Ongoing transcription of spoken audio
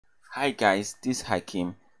Hi guys, this is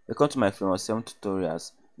Hakim. Welcome to my framework 7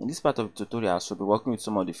 tutorials. In this part of the tutorials, we'll be working with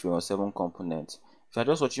some of the framework 7 components. If you are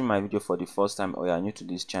just watching my video for the first time or you are new to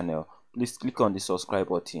this channel, please click on the subscribe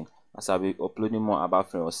button as I'll be uploading more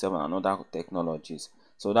about framework 7 and other technologies.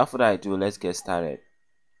 So without further ado, let's get started.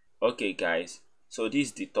 Okay guys, so this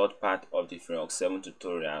is the third part of the framework 7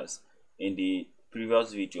 tutorials. In the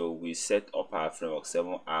previous video, we set up our framework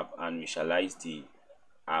 7 app and initialize the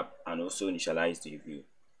app and also initialize the view.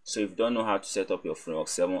 So if you don't know how to set up your framework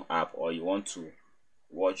 7 app or you want to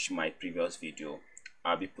watch my previous video,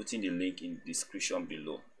 I'll be putting the link in the description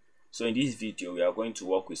below. So in this video, we are going to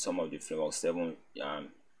work with some of the framework 7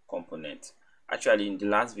 components. Actually, in the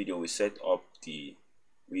last video, we set up we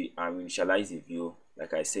initialize the view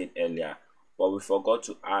like I said earlier, but we forgot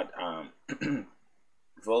to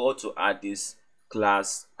add this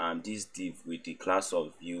class this div with the class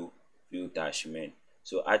of view-main.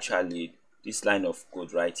 So actually, this line of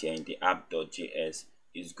code right here in the app.js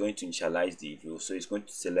is going to initialize the view. So it's going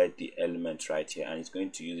to select the element right here and it's going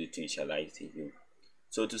to use it to initialize the view.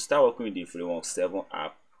 So to start working with the framework 7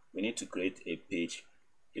 app, we need to create a page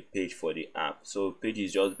for the app. So page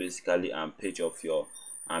is just basically a page of your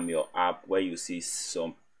app where you see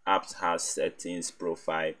some apps has settings,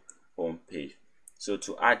 profile, home page. So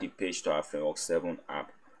to add the page to our framework 7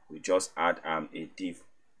 app, we just add a div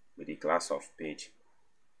with the class of page.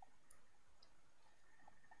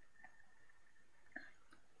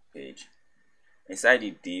 Inside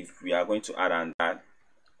the div, we are going to add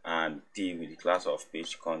and div with the class of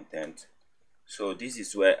page content. So this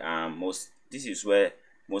is where most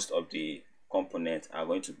of the components are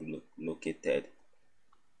going to be located.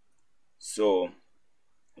 So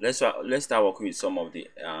let's start working with some of the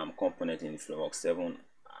components in the framework 7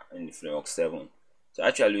 So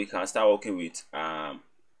actually, we can start working with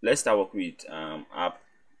let's start working with app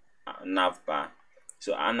navbar.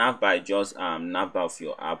 So a navbar is just navbar of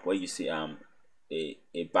your app where you see a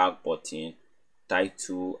back button,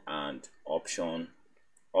 title and options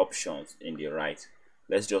in the right.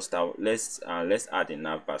 Let's just start. Let's add a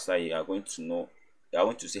navbar so you are going to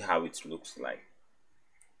see how it looks like.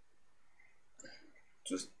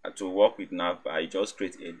 To work with navbar, you just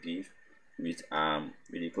create a div with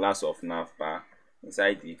the class of navbar.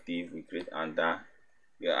 Inside the div, we create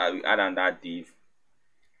we add another div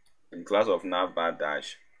in the class of navbar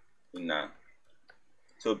dash inner.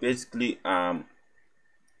 So basically all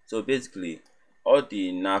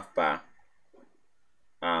the navbar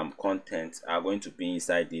contents are going to be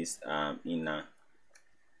inside this inner.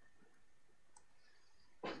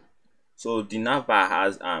 So the navbar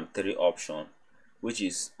has 3 options, which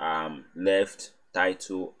is left,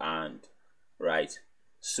 title and right.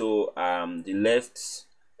 So the left,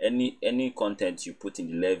 any content you put in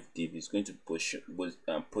the left div is going to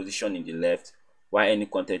position in the left, while any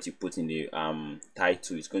content you put in the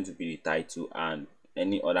title is going to be the title, and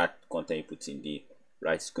any other content you put in the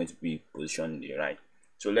right is going to be positioned in the right.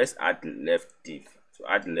 So let's add the left div. To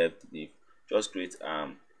add the left div, just create a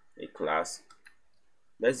class.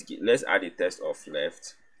 Let's add a text of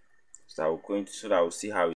left so that we'll see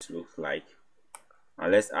how it looks like,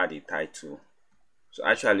 and let's add a title. So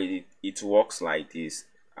actually it works like this: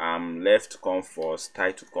 left comes first,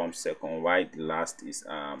 title comes second, while the last is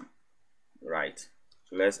right.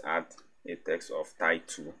 So let's add a text of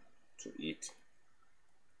title to it.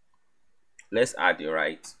 Let's add the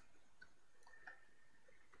right,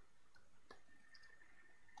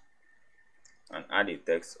 and add a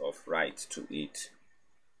text of right to it.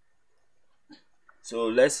 So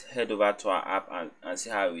let's head over to our app and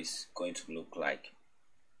see how it's going to look like.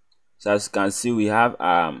 So as you can see, we have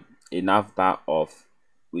a navbar of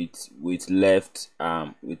with left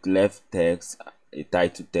text, a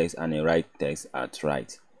title text and a right text at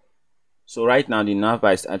right. So right now the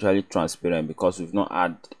navbar is actually transparent because we've not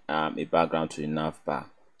add a background to the navbar.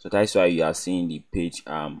 So that's why you are seeing the page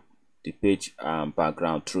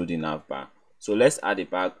background through the navbar. So let's add a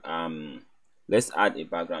background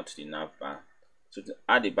to the navbar. So to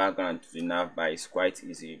add a background to the navbar is quite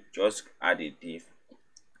easy. Just add a div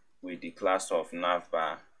with the class of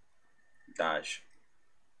navbar dash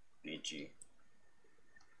pg.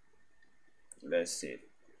 Let's save.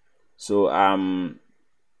 So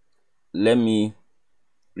let me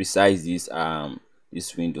resize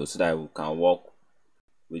this window so that we can work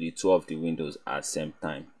with the two of the windows at the same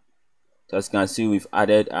time. So as you can see, we've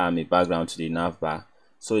added a background to the navbar.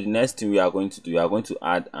 So the next thing we are going to do, we are going to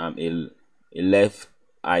add a left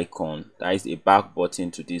icon, that is a back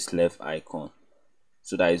button to this left icon,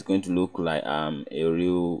 so that it's going to look like a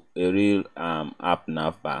real app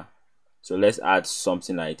navbar. So let's add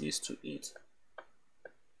something like this to it.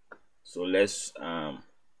 So let's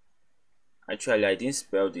Actually, I didn't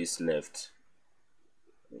spell this left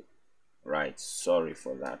right, sorry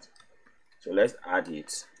for that. So let's add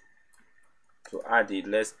it. To add it,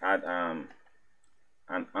 let's add an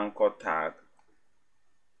anchor tag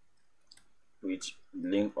which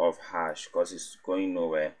link of hash because it's going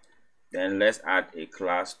nowhere. Then let's add a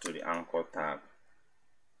class to the anchor tag.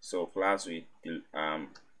 So class with the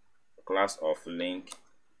class of link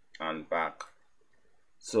and back.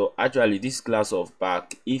 So actually this class of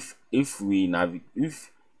back, if we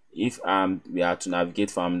we are to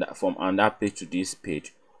navigate from another page to this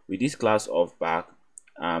page with this class of back,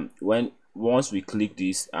 when once we click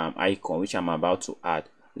this icon which I'm about to add,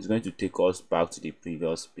 it's going to take us back to the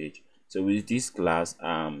previous page. So with this class,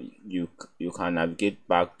 you can navigate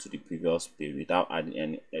back to the previous page without adding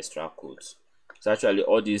any extra codes. So actually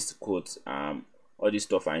all these codes, all this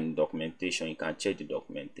stuff are in documentation. You can check the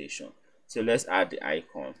documentation. So let's add the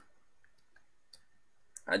icon.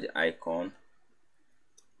 Add the icon.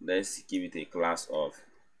 Let's give it a class of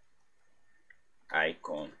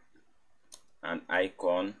icon and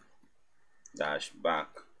icon dash back.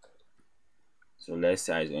 So let's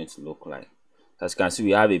see how it's going to look like. As you can see,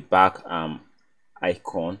 we have a back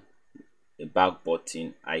icon, a back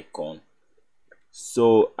button icon.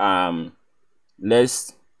 So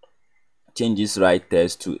let's change this right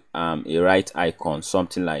text to a right icon,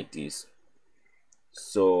 something like this.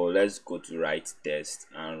 So let's go to right text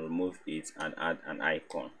and remove it and add an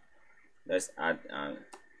icon. Let's add an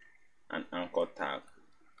anchor tag.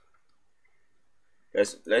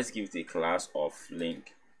 Let's give it a class of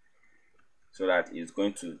link so that it's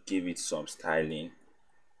going to give it some styling.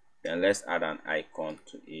 Then let's add an icon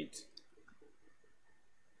to it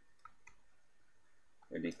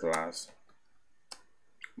with the class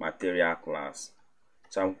material class.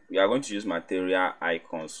 So we are going to use material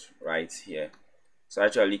icons right here. So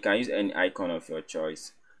actually you can use any icon of your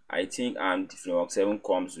choice. I think the framework 7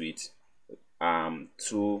 comes with 2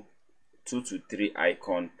 to 3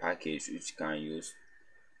 icon package which you can use.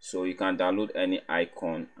 So you can download any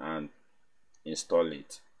icon and install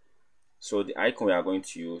it. So the icon we are going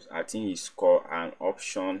to use, I think it's called an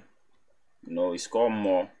option. No, it's called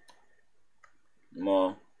more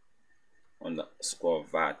underscore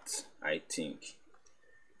vat, I think.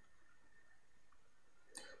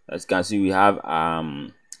 As you can see, we have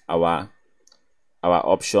our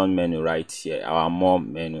option menu right here, our more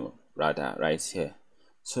menu rather right here.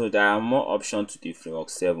 So there are more options to the framework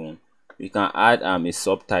 7. We can add a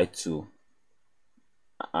subtitle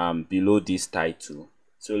below this title.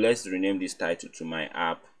 So let's rename this title to my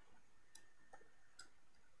app.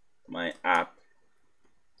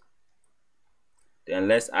 Then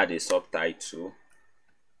let's add a subtitle.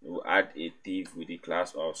 We'll add a div with the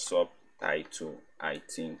class of subtitle, I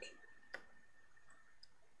think.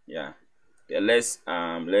 Yeah. Then let's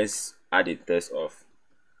add a text of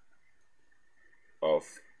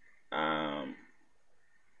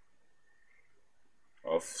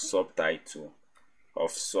subtitle.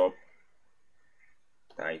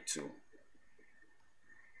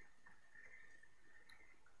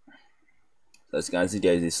 As you can see,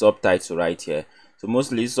 there is a subtitle right here. So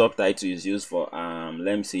mostly subtitle is used for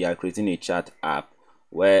let me say you are creating a chat app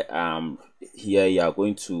where here you are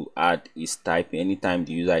going to add is typing. Anytime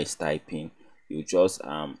the user is typing, you just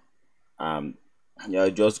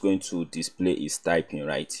you're just going to display is typing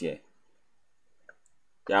right here.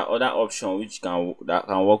 There are other options that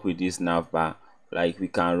can work with this navbar. Like we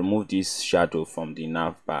can remove this shadow from the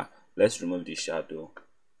navbar. Let's remove the shadow.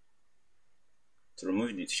 To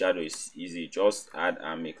remove the shadow is easy. Just add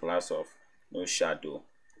a class of no shadow.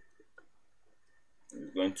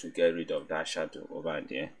 We're going to get rid of that shadow over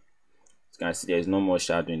there. As you can see, there is no more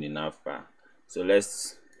shadow in the navbar. So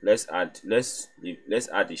let's add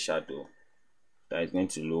the shadow. That is going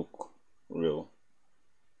to look real.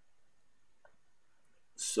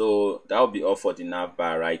 So that will be all for the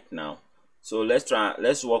navbar right now. So let's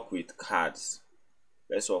work with cards.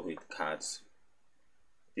 The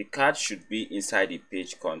card should be inside the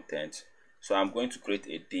page content. So I'm going to create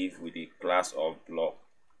a div with the class of block.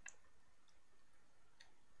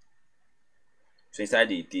 So inside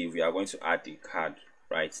the div, we are going to add the card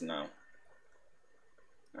right now.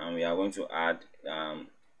 And we are going to add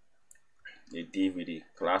the div with the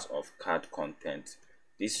class of card content.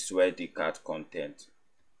 This is where the card content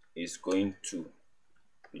is going to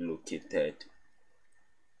be located.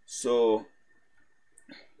 So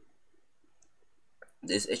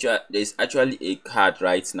there's actually a card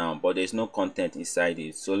right now, but there's no content inside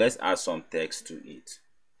it. So let's add some text to it.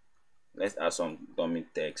 Let's add some dummy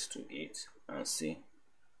text to it and see.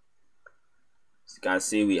 As you can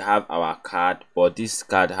see, we have our card, but this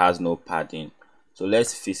card has no padding. So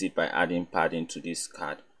let's fix it by adding padding to this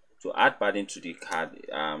card. To add padding to the card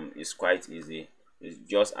is quite easy. You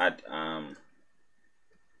just add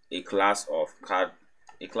a class of card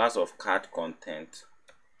content,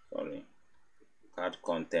 card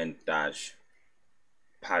content dash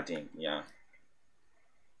padding. Yeah,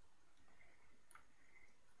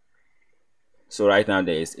 so right now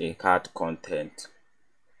there is a card content.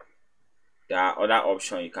 There are other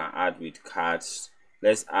options you can add with cards.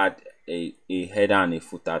 Let's add a header and a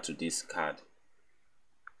footer to this card.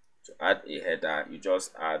 To add a header, you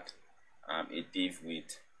just add a div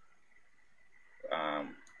with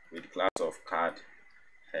class of card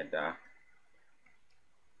header.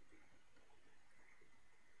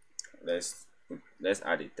 Let's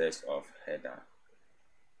add a text of header.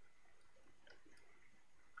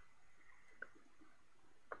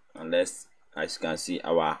 And as you can see,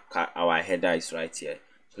 our header is right here.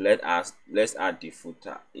 So let's add the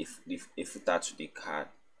footer, a footer to the card.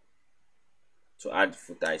 To add the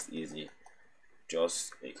footer is easy,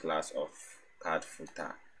 just a class of card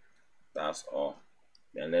footer. That's all.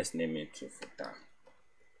 Then let's name it to footer.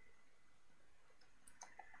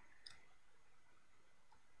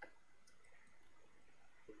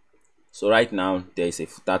 So right now there is a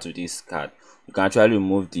footer to this card. You can actually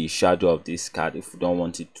remove the shadow of this card if you don't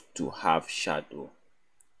want it to have shadow.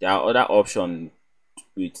 There are other options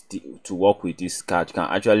to work with this card. You can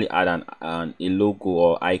actually add a logo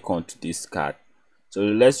or icon to this card. So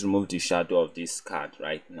let's remove the shadow of this card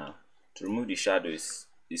right now. To remove the shadow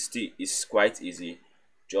is quite easy.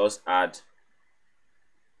 Just add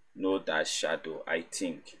no dash shadow, I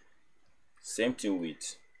think. Same thing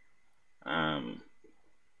with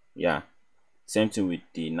same thing with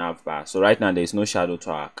the navbar. So right now there is no shadow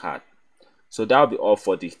to our card. So that will be all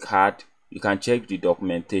for the card. You can check the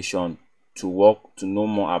documentation to know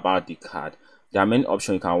more about the card. There are many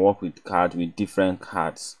options you can work with card with different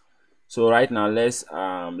cards. So right now let's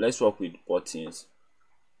work with buttons.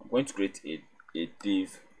 I'm going to create a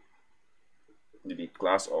div with the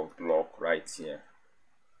class of block right here.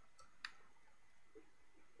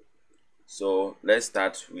 So let's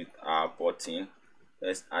start with our button.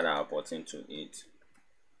 Let's add our button to it,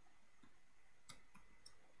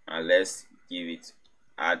 and let's give it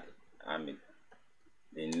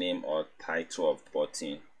the name or title of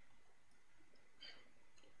button.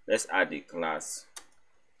 Let's add a class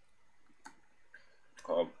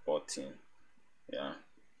called button. Yeah,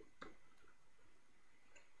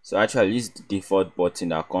 so actually this is the default button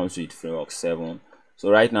that comes with framework 7. So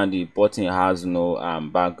right now the button has no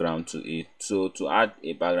background to it. So to add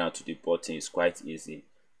a background to the button is quite easy.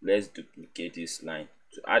 Let's duplicate this line.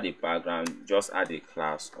 To add a background, just add a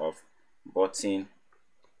class of button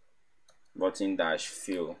dash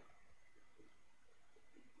fill.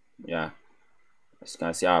 Yeah, as you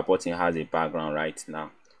can see, our button has a background right now.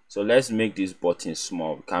 So let's make this button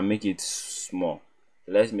small. We can make it small.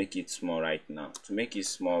 Let's make it small right now. To make it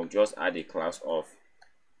small, just add a class of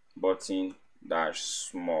button dash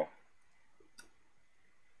small.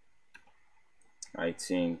 I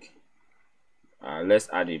think let's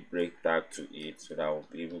add a break tag to it so that we'll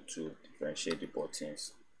be able to differentiate the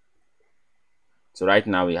buttons. So right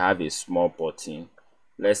now we have a small button.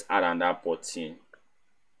 Let's add another button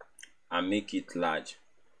and make it large.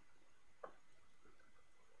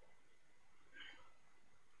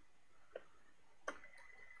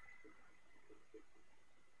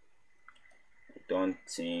 I don't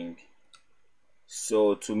think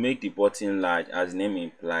so. To make the button large, as the name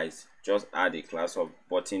implies, just add a class of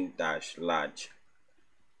button dash large.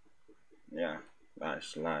 Yeah,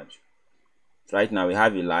 dash large. So right now we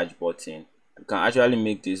have a large button. You can actually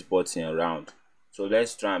make this button round. So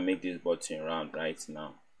let's try and make this button round right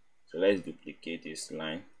now. So let's duplicate this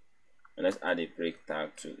line and let's add a break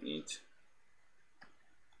tag to it.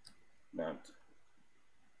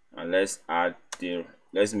 And let's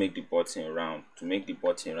make the button round. To make the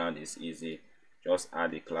button round is easy. Just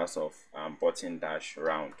add a class of button dash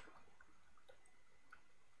round.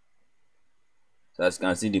 So as you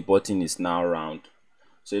can see, the button is now round.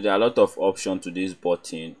 So there are a lot of options to this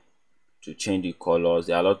button to change the colors.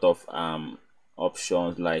 There are a lot of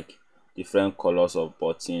options like different colors of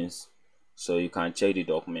buttons. So you can check the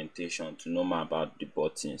documentation to know more about the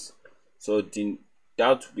buttons. So that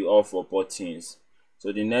will be all for buttons.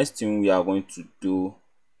 So the next thing we are going to do,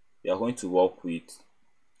 we are going to work with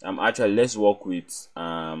let's work with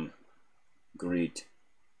grid.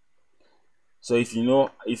 So if you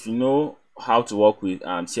know how to work with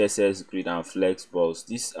CSS grid and flexbox,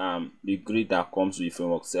 this the grid that comes with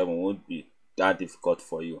framework 7 won't be that difficult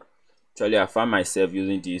for you. Actually, I found myself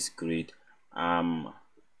using this grid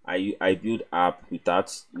I build app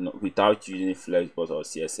without without using Flexbox or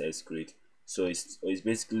CSS grid. So it's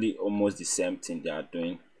basically almost the same thing they are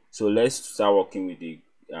doing. So let's start working with the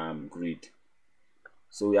grid.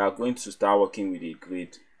 So we are going to start working with a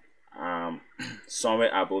grid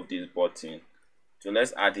somewhere above this button. So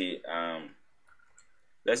let's add a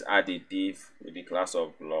div with the class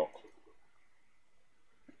of block.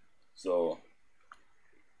 So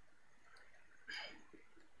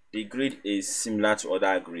the grid is similar to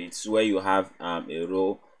other grids where you have a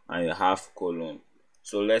row and you have column.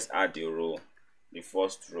 So let's add the row, the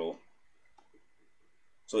first row.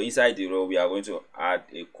 So inside the row we are going to add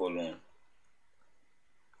a column.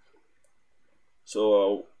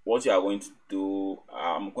 So what you are going to do,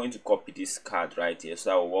 I'm going to copy this card right here,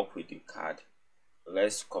 so I will work with the card.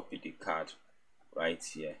 Let's copy the card right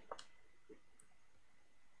here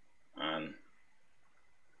and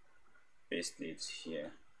paste it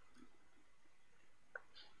here.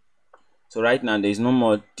 So right now there is no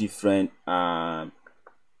more different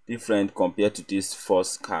compared to this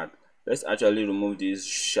first card. Let's actually remove this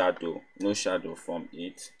shadow, no shadow from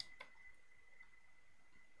it.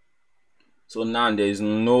 So now there is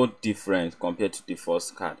no difference compared to the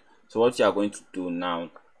first card. So what you are going to do now,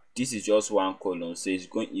 this is just one column, so it's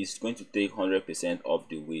going to take 100% of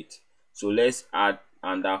the weight. So let's add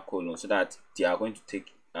another column so that they are going to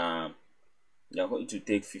take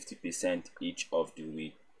 50% each of the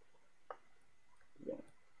weight.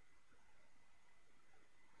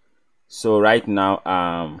 So right now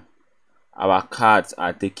our cards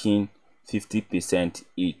are taking 50%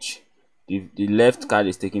 each. The left card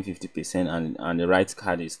is taking 50% and the right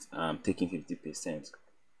card is taking 50%.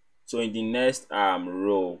 So in the next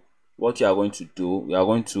row, what you are going to do, we are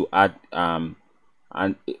going to add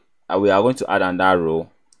another row,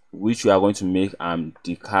 which we are going to make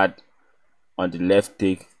the card on the left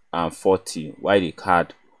take 40, while the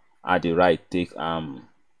card at the right take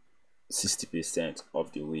 60%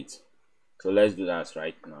 of the weight. So let's do that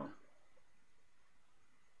right now.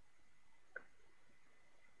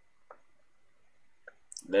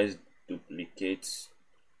 Let's duplicate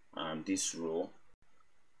this row.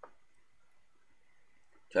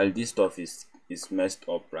 Actually, this stuff is messed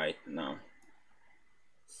up right now.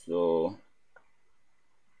 So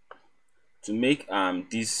to make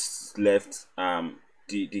this left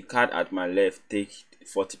the card at my left take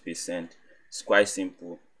 40%, it's quite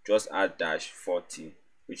simple. Just add -40,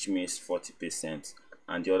 which means 40%,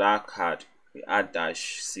 and the other card we add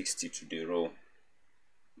 -60 to the row,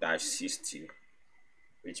 -60,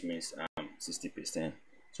 which means 60%.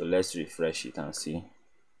 So let's refresh it and see.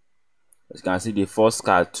 As you can see, the first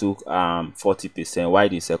card took 40%, while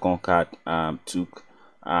the second card took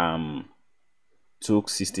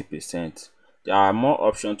 60%. There are more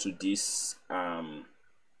options to this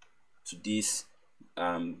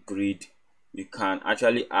grid. We can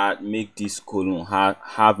actually make this column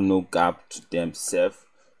have no gap to themselves.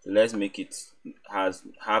 So let's make it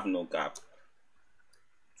have no gap.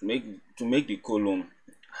 To make the column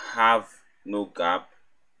have no gap,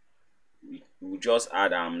 we just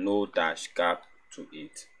add no dash gap to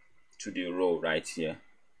it, to the row right here.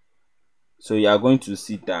 So you are going to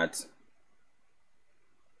see that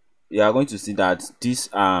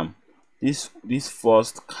this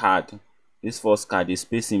first card, the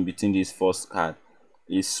spacing between this first card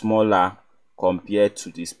is smaller compared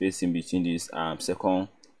to the spacing between this second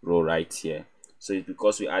row right here. So it's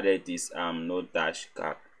because we added this no dash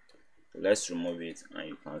gap. Let's remove it and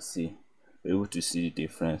you can see, you're able to see the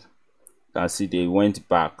difference. You can see they went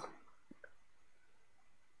back.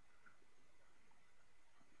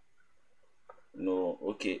 No,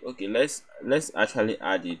 okay, let's actually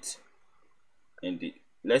add it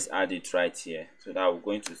let's add it right here, so that we're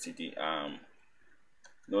going to see the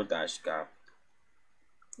no dash gap.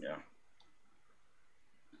 Yeah,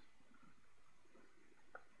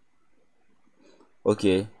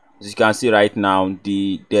 okay, as you can see right now,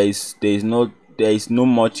 there is no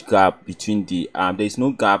much gap between the there is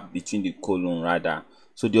no gap between the column rather.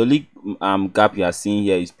 So the only gap you are seeing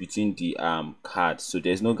here is between the cards. So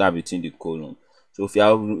there's no gap between the column. So if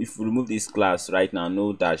we remove this class right now,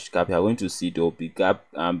 no dash gap, you are going to see there will be gap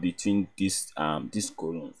between these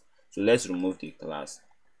columns. So let's remove the class.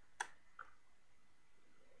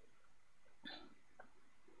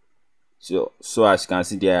 So as you can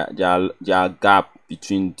see, there are gap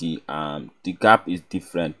between the gap is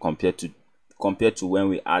different compared to when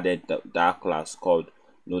we added that class called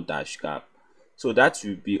no dash gap. So that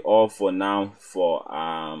will be all for now for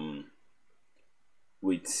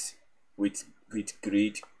with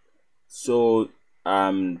grid. So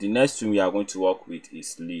the next thing we are going to work with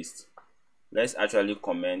is list. Let's actually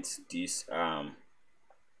comment this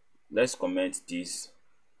let's comment this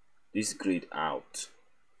grid out.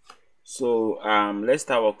 So let's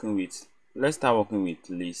start working with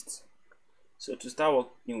list. So to start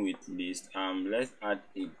working with list, let's add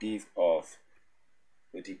a div of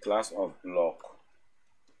with the class of block.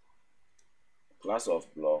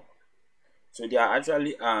 So there are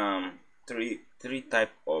actually three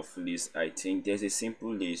type of list. I think there's a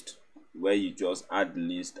simple list where you just add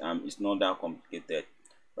list. It's not that complicated.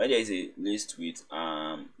 Where there is a list with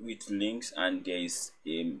links, and there is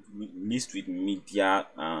a list with media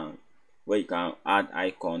where you can add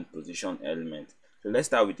icon, position, element. So let's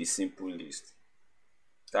start with the simple list.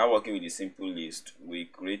 Start working with the simple list. We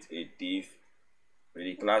create a div with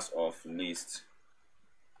the class of list.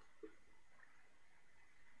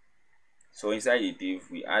 So inside the div,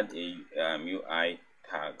 we add a UI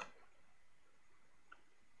tag.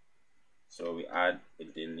 So we add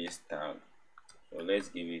the list tag. So let's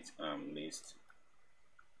give it list.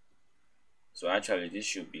 So actually this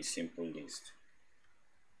should be simple list,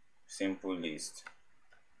 simple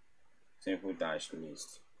dash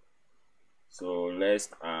list. So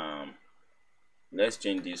let's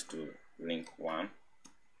change this to link 1.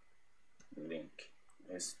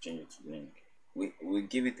 Let's change it to link. We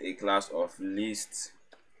give it a class of list,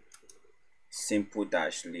 simple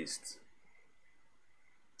dash list.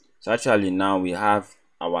 So actually now we have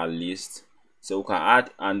our list. So we can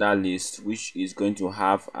add another list which is going to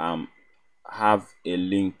have a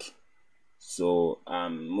link. So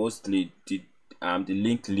mostly the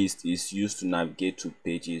linked list is used to navigate to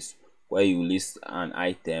pages where you list an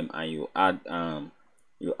item and you add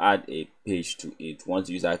a page to it. Once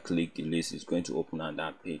the user click the list, it's going to open on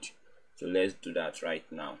that page. So let's do that right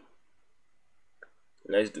now.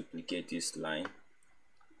 Let's duplicate this line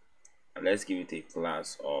and let's give it a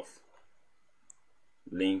class of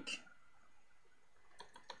link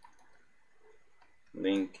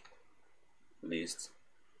list,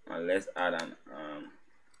 and let's add an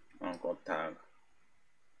anchor tag.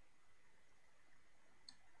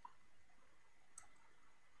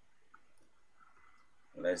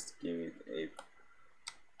 Let's give it a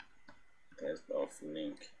test of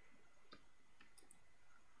link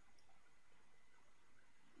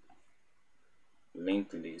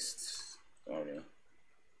list.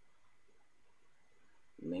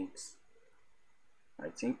 Links. I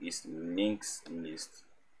think it's links list.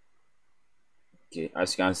 Okay,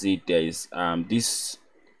 as you can see, there is this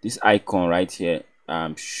icon right here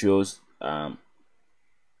shows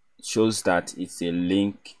that it's a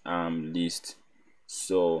link list.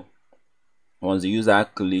 So once the user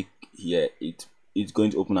click here, it's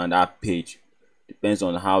going to open on that page. Depends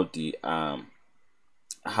on how the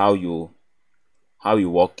how you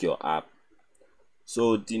work your app.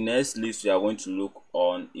 So the next list we are going to look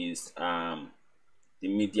on is the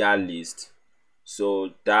media list.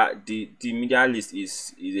 So that the media list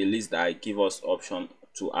is a list that give us option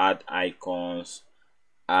to add icons,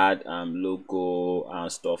 add logo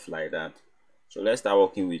and stuff like that. So let's start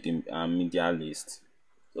working with the media list.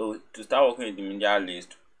 So to start working with the media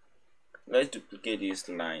list, let's duplicate this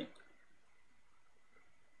line.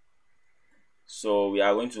 So we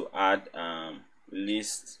are going to add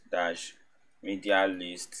list dash media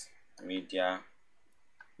list.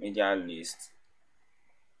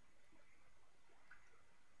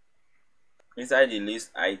 Inside the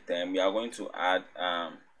list item, we are going to add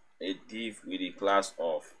a div with the class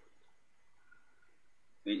of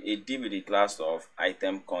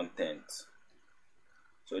item content.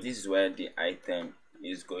 So this is where the item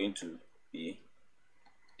is going to be,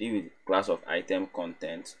 div with the class of item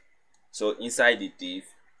content. So inside the div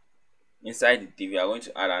we are going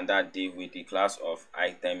to add another div with the class of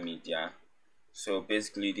item media. So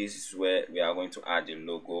basically this is where we are going to add the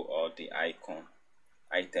logo or the icon.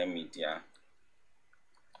 Item media,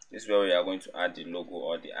 this is where we are going to add the logo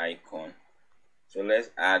or the icon. So let's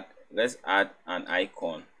add an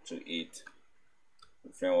icon to it.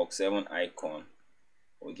 Framework7 icon.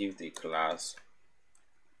 We'll give the class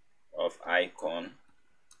of icon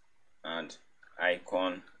and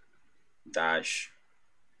icon dash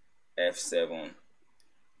f7.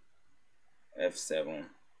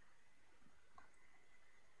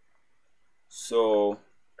 So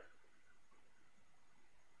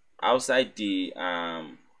outside the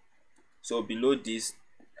so below this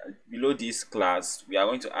class, we are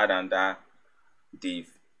going to add another div.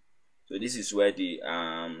 So this is where the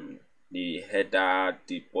header,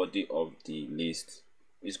 the body of the list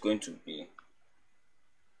is going to be.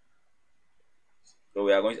 So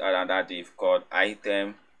we are going to add another div called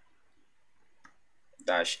item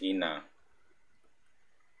dash inner.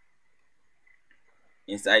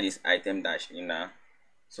 Inside this item dash inner,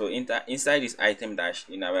 So inside this item dash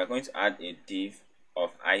inner, we are going to add a div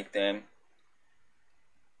of item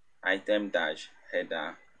dash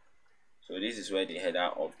header. So this is where the header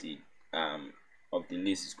of the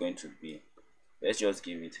list is going to be. Let's just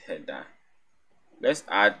give it header. Let's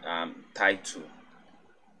add title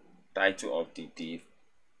of the div.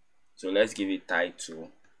 So let's give it title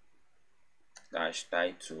dash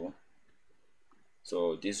title.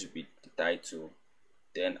 So this will be the title.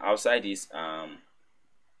 Then outside this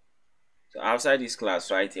outside this class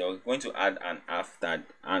right here, we're going to add an after.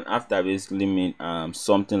 And after basically mean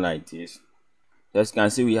something like this. As you can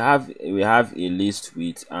see, we have a list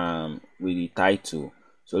with the title.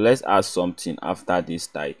 So let's add something after this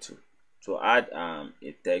title. So add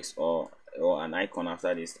a text or an icon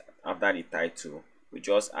after the title. We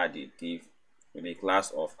just add a div with a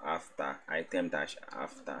class of after item dash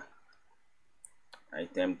after.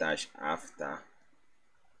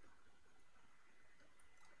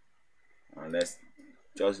 And let's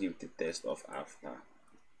just give the text of after.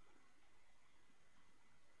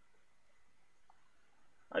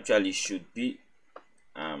 Actually should be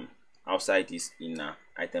outside this inner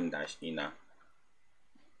item dash inner.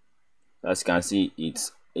 As you can see,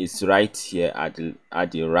 it's right here at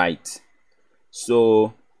the right.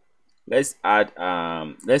 So let's add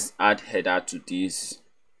header to this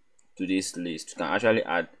list. You can actually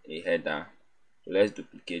add a header. So let's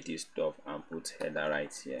duplicate this stuff and put header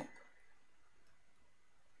right here.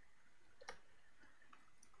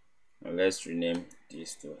 And let's rename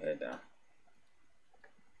this to header.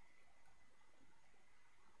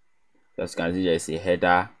 As you can see, there is a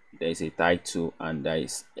header, there is a title, and there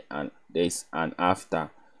is an after.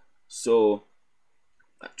 So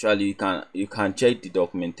actually you can check the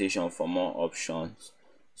documentation for more options.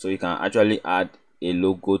 So you can actually add a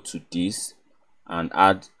logo to this and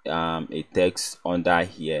add a text under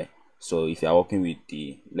here. So if you are working with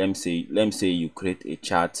let me say you create a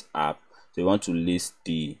chat app, so you want to list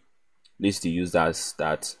the users.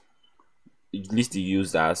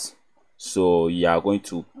 So you are going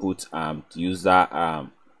to put the user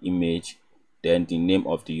image, then the name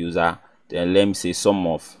of the user, then let me say some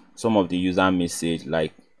of the user message,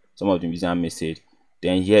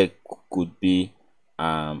 then here could be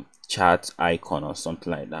chat icon or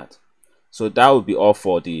something like that. So that will be all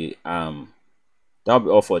for the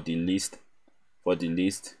list.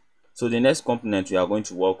 So the next component we are going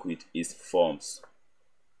to work with is forms.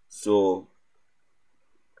 So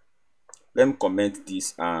let me comment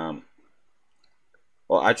this or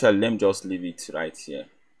actually let me just leave it right here.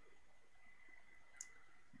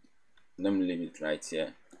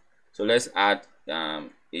 So let's add a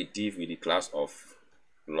div with the class of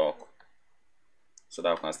block so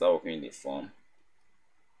that we can start working in the form.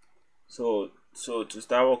 So to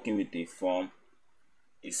start working with the form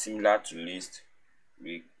is similar to list.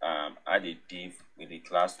 We add a div with the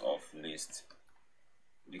class of list.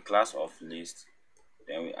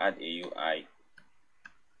 Then we add a UI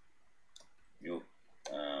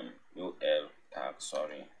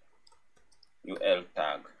UL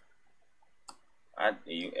tag. Add a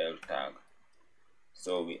UL tag.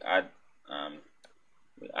 So we add a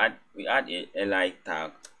li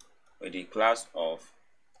tag with the class of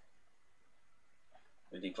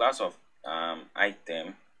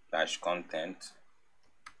item dash content,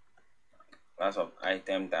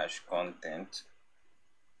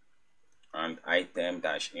 and item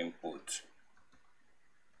dash input.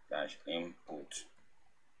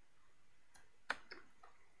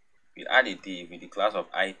 We add a div with the class of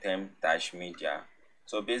item dash media.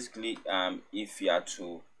 So basically if you are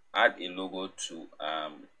to add a logo to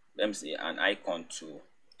let me say an icon to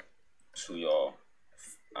your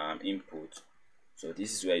input, so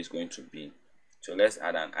this is where it's going to be. So let's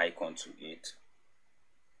add an icon to it.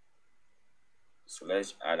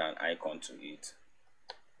 Let's add an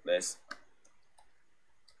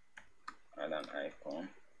icon.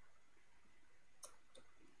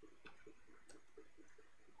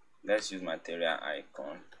 Let's use material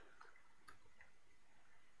icon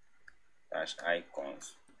dash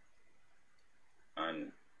icons,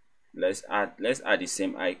 and let's add the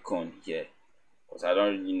same icon here, because I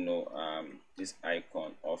don't really know this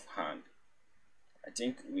icon offhand. I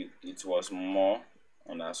think it was more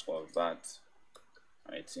underscore that.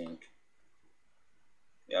 I think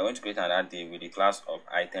we are going to create another div with the class of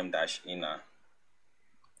item dash inner.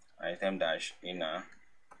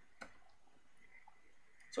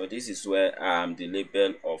 So this is where the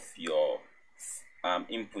label of your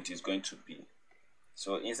input is going to be.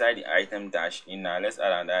 So inside the item dash inner, let's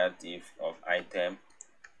add another div of item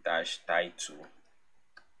dash title,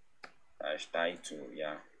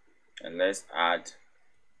 yeah, and let's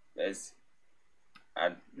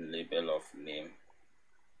add label of name,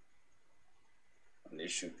 and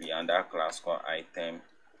this should be under class called item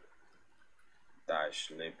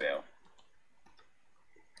dash label.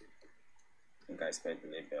 I think I spelled the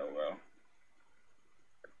label well.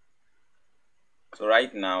 So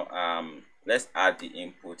right now, let's add the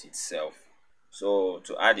input itself. So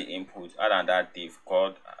to add the input, add another div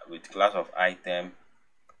called with class of item,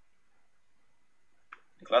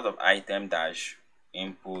 the class of item dash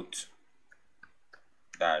input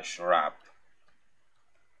dash wrap.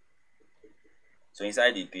 So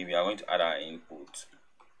inside the div, we are going to add our input,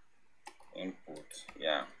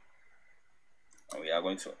 yeah, and we are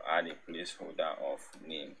going to add a placeholder of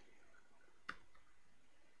name.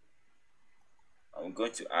 And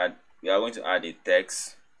we are going to add a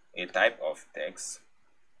text, a type of text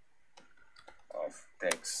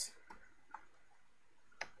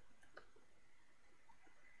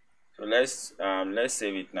So let's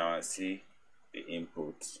save it now and see the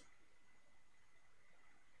input.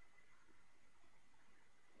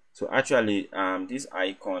 So actually this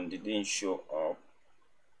icon didn't show up.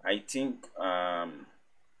 I think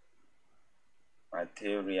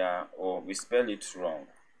material, or we spell it wrong.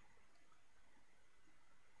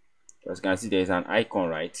 As you can see, there is an icon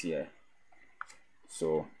right here.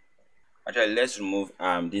 So actually let's remove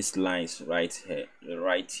these lines right here.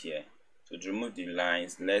 So to remove the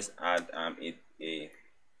lines, let's add a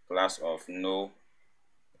class of no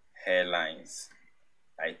hairlines,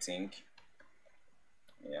 I think.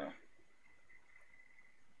 Yeah,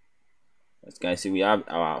 as you can see, we have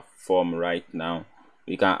our form right now.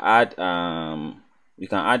 We can add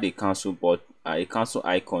a cancel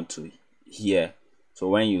icon to here. So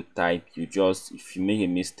when you type, if you make a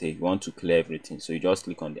mistake, you want to clear everything, so you just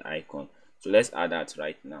click on the icon. So let's add that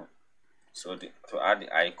right now. So to add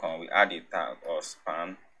the icon, we add a tag or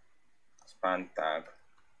span tag.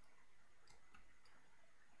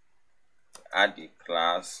 Add the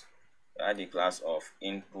class of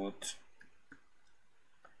input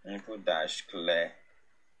dash clear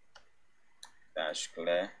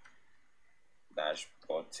dash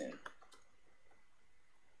button.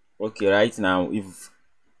 Okay, right now,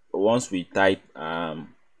 once we type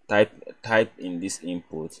in this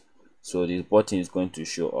input, so this button is going to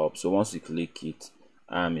show up. So once we click it,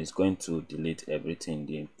 it's going to delete everything in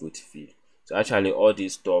the input field. So actually all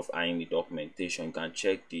this stuff are in the documentation. You can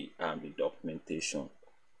check the documentation.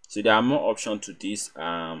 So there are more options to this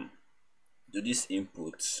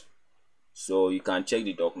input. So you can check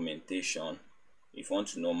the documentation if you want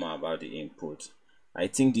to know more about the input. I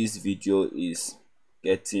think this video is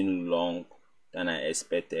getting long than I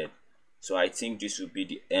expected, so I think this will be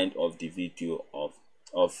the end of the video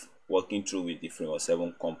of working through with the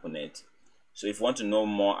framework7 component. So if you want to know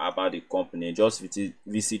more about the component, just visit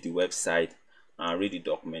the website and read the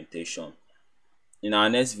documentation. In our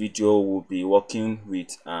next video, we'll be working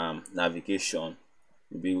with navigation.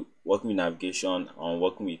 We'll be working with navigation and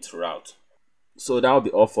working with route. So that will be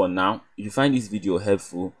all for now. If you find this video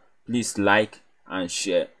helpful, please like and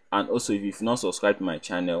share. And also, if you've not subscribed to my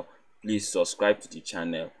channel, please subscribe to the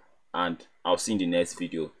channel, and I'll see you in the next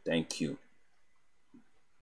video. Thank you.